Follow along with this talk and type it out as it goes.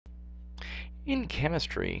In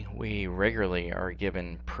chemistry, we regularly are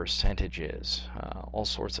given percentages, all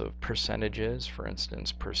sorts of percentages. For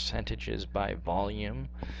instance, percentages by volume.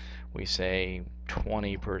 We say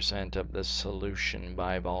 20% of the solution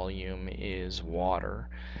by volume is water.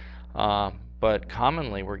 But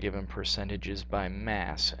commonly we're given percentages by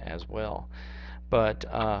mass as well. But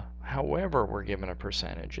however we're given a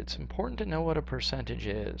percentage, it's important to know what a percentage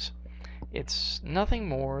is. It's nothing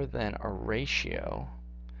more than a ratio.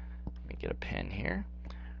 Let me get a pen here.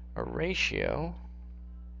 A ratio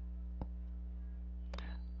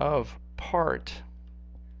of part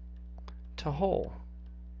to whole.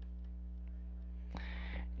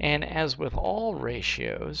 And as with all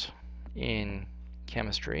ratios in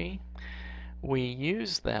chemistry, we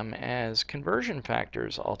use them as conversion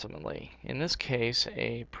factors ultimately. In this case,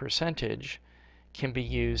 a percentage can be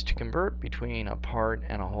used to convert between a part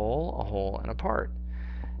and a whole and a part.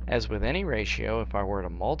 As with any ratio, if I were to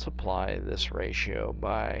multiply this ratio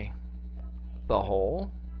by the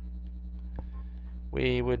whole,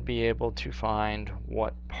 we would be able to find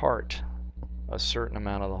what part a certain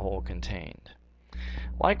amount of the whole contained.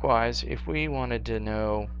 Likewise, if we wanted to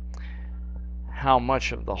know how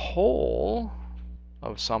much of the whole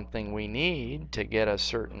of something we need to get a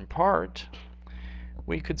certain part,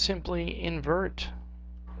 we could simply invert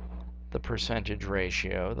the percentage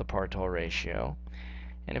ratio, the part to whole ratio,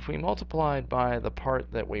 and if we multiplied by the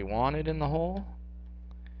part that we wanted in the whole,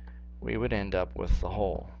 we would end up with the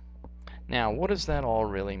whole. Now, what does that all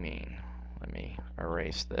really mean? Let me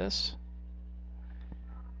erase this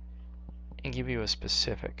and give you a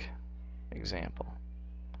specific example.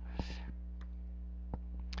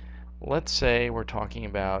 Let's say we're talking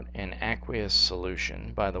about an aqueous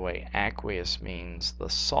solution. By the way, aqueous means the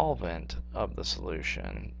solvent of the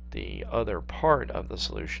solution. The other part of the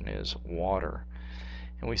solution is water.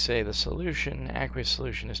 And we say the solution, aqueous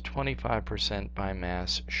solution, is 25% by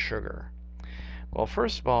mass sugar. Well,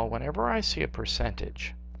 first of all, whenever I see a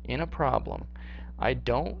percentage in a problem, I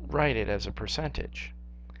don't write it as a percentage.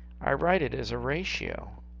 I write it as a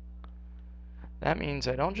ratio. That means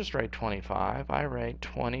I don't just write 25, I write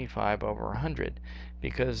 25 over 100,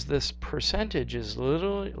 because this percentage is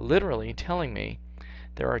literally telling me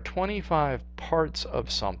there are 25 parts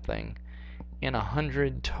of something in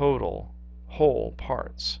 100 total whole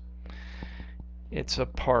parts. It's a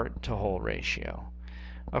part to whole ratio.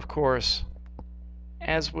 Of course,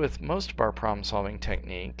 as with most of our problem-solving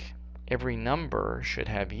technique, every number should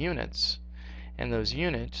have units, and those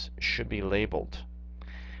units should be labeled.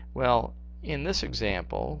 Well, in this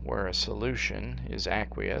example, where a solution is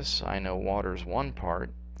aqueous, I know water's one part,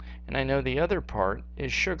 and I know the other part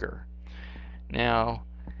is sugar. Now,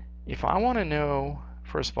 if I want to know,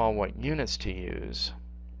 first of all, what units to use,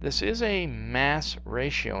 this is a mass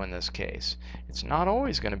ratio in this case. It's not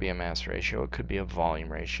always going to be a mass ratio. It could be a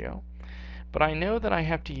volume ratio. But I know that I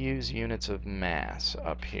have to use units of mass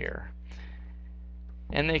up here.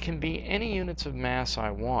 And they can be any units of mass I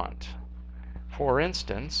want. For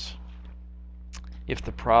instance, if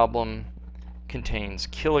the problem contains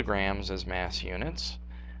kilograms as mass units,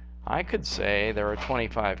 I could say there are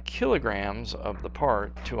 25 kilograms of the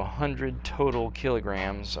part to 100 total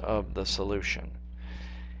kilograms of the solution.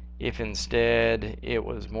 If instead it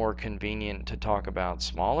was more convenient to talk about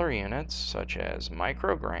smaller units, such as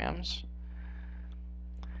micrograms,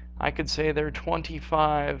 I could say there are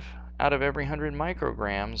 25 out of every 100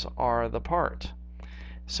 micrograms are the part.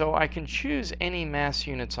 So I can choose any mass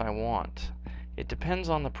units I want. It depends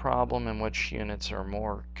on the problem and which units are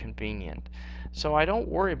more convenient. So I don't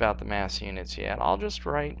worry about the mass units yet. I'll just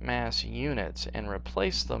write mass units and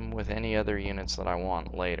replace them with any other units that I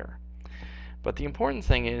want later. But the important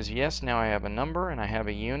thing is, yes, now I have a number and I have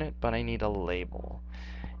a unit, but I need a label.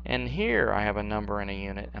 And here I have a number and a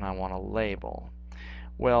unit and I want a label.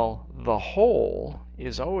 Well, the whole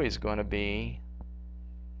is always going to be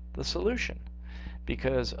the solution,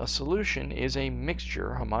 because a solution is a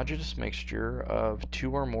mixture, homogeneous mixture of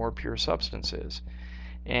two or more pure substances.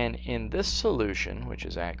 And in this solution, which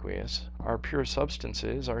is aqueous, our pure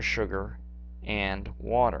substances are sugar and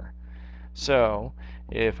water. So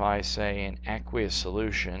if I say an aqueous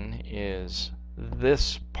solution is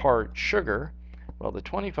this part sugar, well, the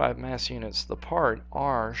 25 mass units, the part,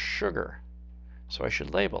 are sugar. So I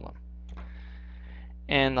should label them.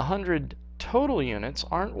 And the 100 total units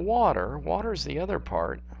aren't water. Water is the other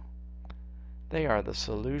part. They are the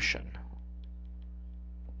solution.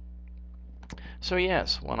 So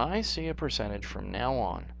yes, when I see a percentage from now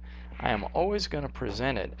on, I am always going to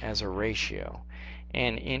present it as a ratio.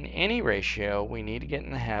 And in any ratio, we need to get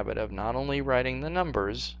in the habit of not only writing the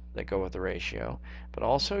numbers that go with the ratio, but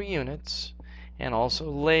also units, and also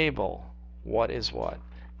label what is what.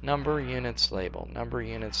 Number, units, label. Number,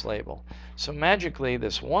 units, label. So magically,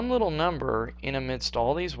 this one little number in amidst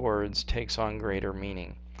all these words takes on greater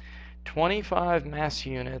meaning. 25 mass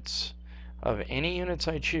units of any units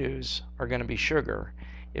I choose are going to be sugar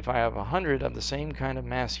if I have 100 of the same kind of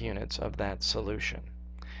mass units of that solution.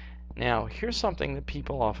 Now, here's something that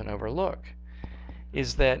people often overlook,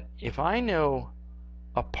 is that if I know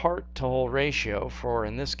a part-to-whole ratio for,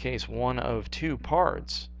 in this case, one of two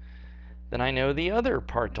parts, then I know the other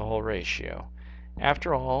part-to-whole ratio.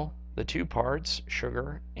 After all, the two parts,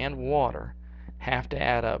 sugar and water, have to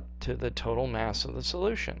add up to the total mass of the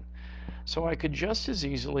solution. So I could just as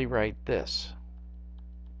easily write this.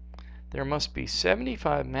 There must be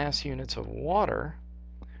 75 mass units of water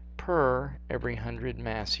per every 100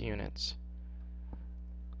 mass units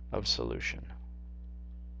of solution.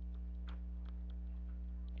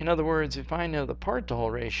 In other words, if I know the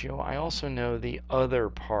part-to-whole ratio, I also know the other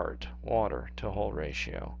part, water-to-whole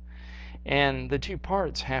ratio. And the two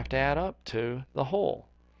parts have to add up to the whole.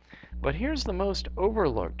 But here's the most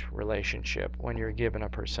overlooked relationship when you're given a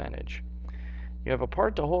percentage. You have a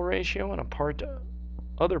part-to-whole ratio and a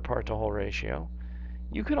other part-to-whole ratio.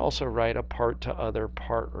 You could also write a part-to-other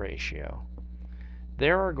part ratio.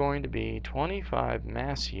 There are going to be 25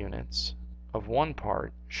 mass units of one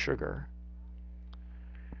part, sugar,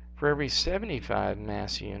 for every 75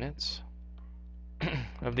 mass units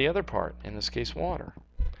of the other part, in this case water.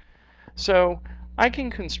 So I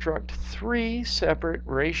can construct three separate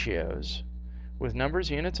ratios with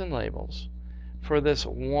numbers, units, and labels for this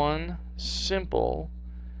one simple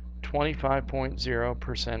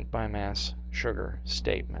 25.0% by mass sugar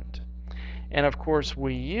statement. And of course,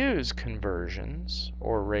 we use conversions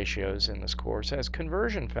or ratios in this course as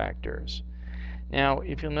conversion factors. Now,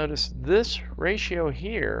 if you'll notice, this ratio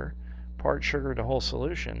here, part sugar to whole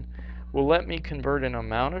solution, will let me convert an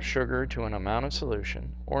amount of sugar to an amount of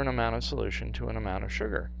solution, or an amount of solution to an amount of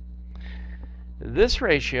sugar. This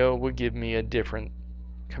ratio would give me a different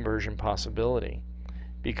conversion possibility,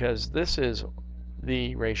 because this is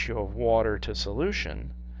the ratio of water to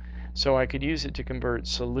solution, so I could use it to convert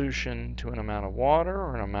solution to an amount of water,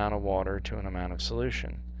 or an amount of water to an amount of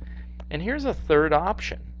solution. And here's a third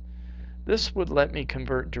option. This would let me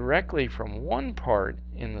convert directly from one part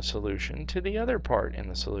in the solution to the other part in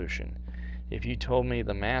the solution. If you told me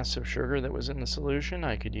the mass of sugar that was in the solution,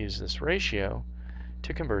 I could use this ratio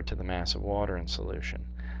to convert to the mass of water in solution.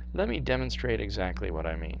 Let me demonstrate exactly what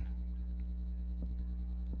I mean.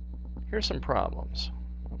 Here's some problems.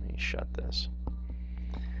 Let me shut this.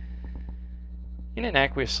 In an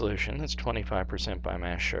aqueous solution that's 25% by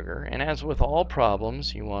mass sugar, and as with all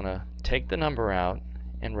problems, you want to take the number out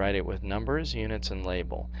and write it with numbers, units, and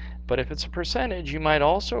label. But if it's a percentage, you might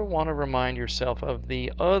also want to remind yourself of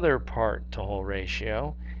the other part-to-whole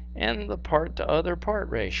ratio and the part-to-other part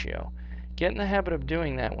ratio. Get in the habit of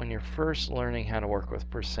doing that when you're first learning how to work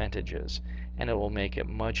with percentages, and it will make it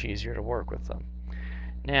much easier to work with them.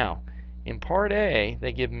 Now, in part A,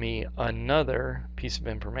 they give me another piece of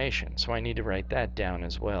information, so I need to write that down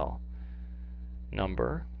as well.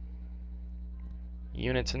 Number,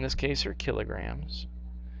 units in this case are kilograms,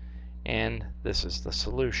 and this is the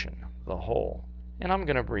solution, the whole. And I'm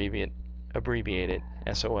going to abbreviate it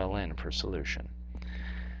SOLN for solution.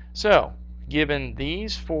 So, given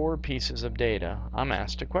these four pieces of data, I'm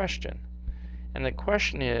asked a question. And the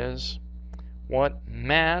question is, what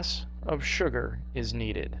mass of sugar is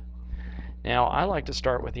needed? Now, I like to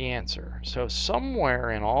start with the answer. So somewhere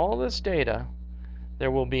in all this data, there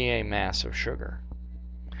will be a mass of sugar.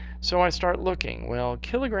 So I start looking. Well,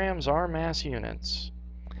 kilograms are mass units,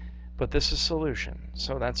 but this is solution,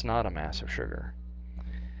 so that's not a mass of sugar.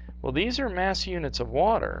 Well, these are mass units of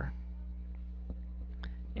water,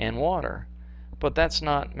 but that's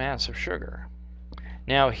not mass of sugar.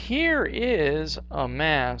 Now, here is a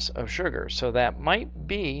mass of sugar, so that might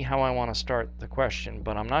be how I want to start the question,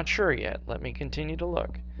 but I'm not sure yet. Let me continue to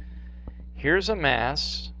look. Here's a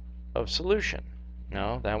mass of solution.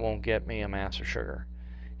 No, that won't get me a mass of sugar.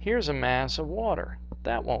 Here's a mass of water.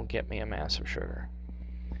 That won't get me a mass of sugar.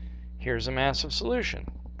 Here's a mass of solution.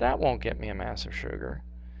 That won't get me a mass of sugar.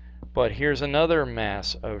 But here's another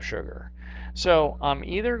mass of sugar. So I'm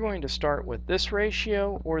either going to start with this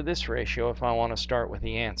ratio or this ratio if I want to start with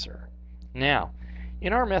the answer. Now,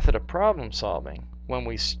 in our method of problem solving, when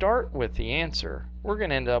we start with the answer, we're going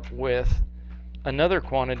to end up with another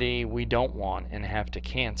quantity we don't want and have to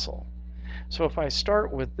cancel. So if I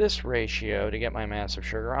start with this ratio to get my mass of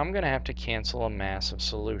sugar, I'm going to have to cancel a mass of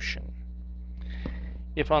solution.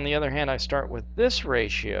 If, on the other hand, I start with this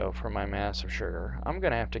ratio for my mass of sugar, I'm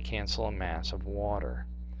going to have to cancel a mass of water.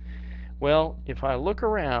 Well, if I look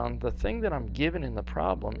around, the thing that I'm given in the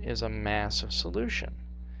problem is a mass of solution.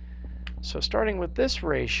 So starting with this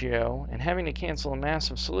ratio and having to cancel a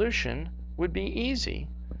mass of solution would be easy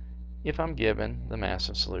if I'm given the mass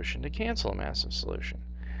of solution to cancel a mass of solution.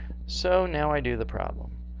 So now I do the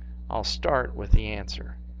problem. I'll start with the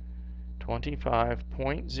answer,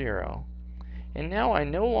 25.0. And now I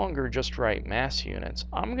no longer just write mass units.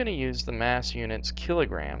 I'm going to use the mass units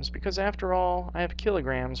kilograms because after all, I have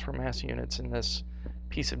kilograms for mass units in this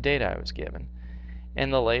piece of data I was given.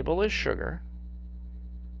 And the label is sugar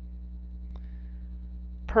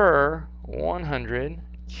per 100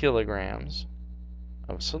 kilograms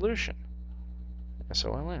of solution,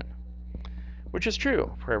 SOLN, which is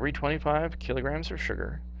true. For every 25 kilograms of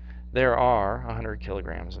sugar, there are 100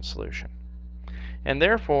 kilograms of solution. And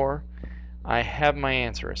therefore, I have my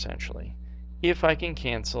answer essentially, if I can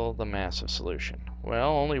cancel the mass of solution.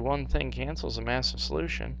 Well, only one thing cancels a mass of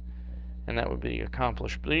solution, and that would be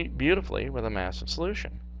accomplished beautifully with a mass of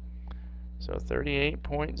solution. So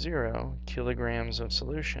 38.0 kilograms of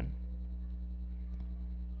solution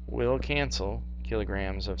will cancel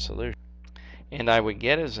kilograms of solution. And I would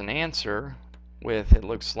get as an answer, with it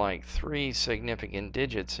looks like 3 significant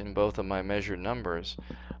digits in both of my measured numbers,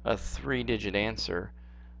 a 3-digit answer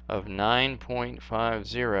of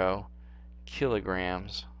 9.50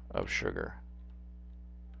 kilograms of sugar.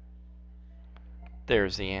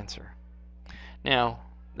 There's the answer. Now,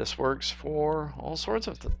 this works for all sorts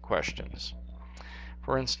of questions.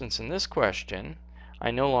 For instance, in this question,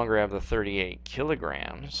 I no longer have the 38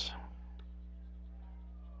 kilograms,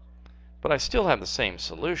 but I still have the same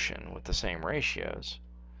solution with the same ratios.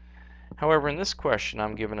 However, in this question,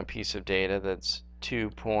 I'm given a piece of data that's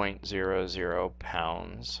 2.00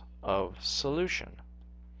 pounds of solution.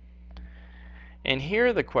 And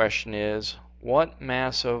here the question is, what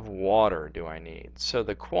mass of water do I need? So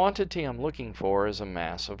the quantity I'm looking for is a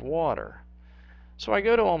mass of water. So I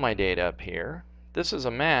go to all my data up here. This is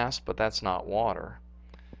a mass, but that's not water.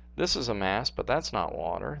 This is a mass, but that's not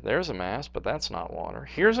water. There's a mass, but that's not water.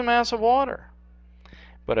 Here's a mass of water.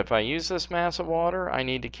 But if I use this mass of water, I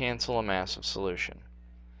need to cancel a mass of solution.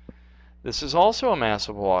 This is also a mass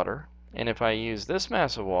of water, and if I use this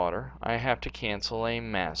mass of water, I have to cancel a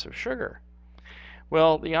mass of sugar.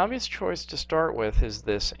 Well, the obvious choice to start with is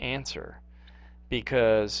this answer,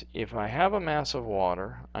 because if I have a mass of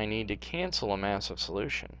water, I need to cancel a mass of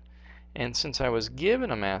solution. And since I was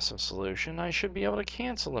given a mass of solution, I should be able to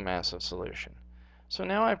cancel the mass of solution. So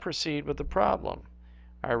now I proceed with the problem.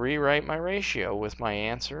 I rewrite my ratio with my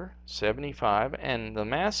answer, 75, and the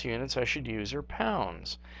mass units I should use are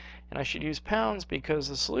pounds. And I should use pounds because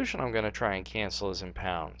the solution I'm going to try and cancel is in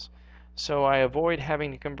pounds. So I avoid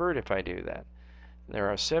having to convert if I do that. There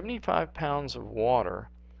are 75 pounds of water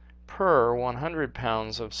per 100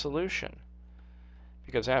 pounds of solution.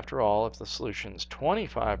 Because after all, if the solution is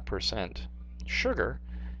 25% sugar,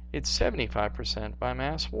 it's 75% by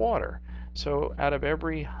mass water. So out of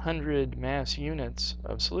every 100 mass units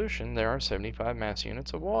of solution, there are 75 mass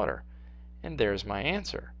units of water. And there's my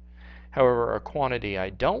answer. However, a quantity I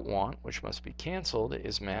don't want, which must be canceled,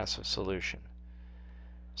 is mass of solution.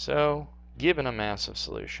 So, given a mass of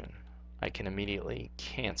solution, I can immediately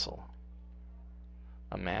cancel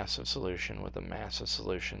a mass of solution with a mass of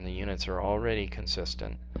solution. The units are already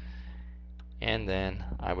consistent. And then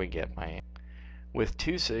I would get my answer. With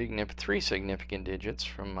 3 significant digits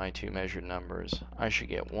from my 2 measured numbers, I should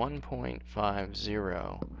get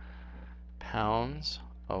 1.50 pounds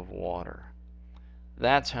of water.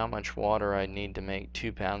 That's how much water I need to make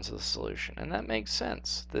 2 pounds of the solution. And that makes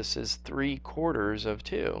sense. This is 3/4 of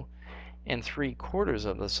 2, and 3/4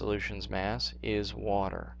 of the solution's mass is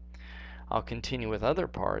water. I'll continue with other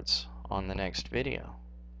parts on the next video.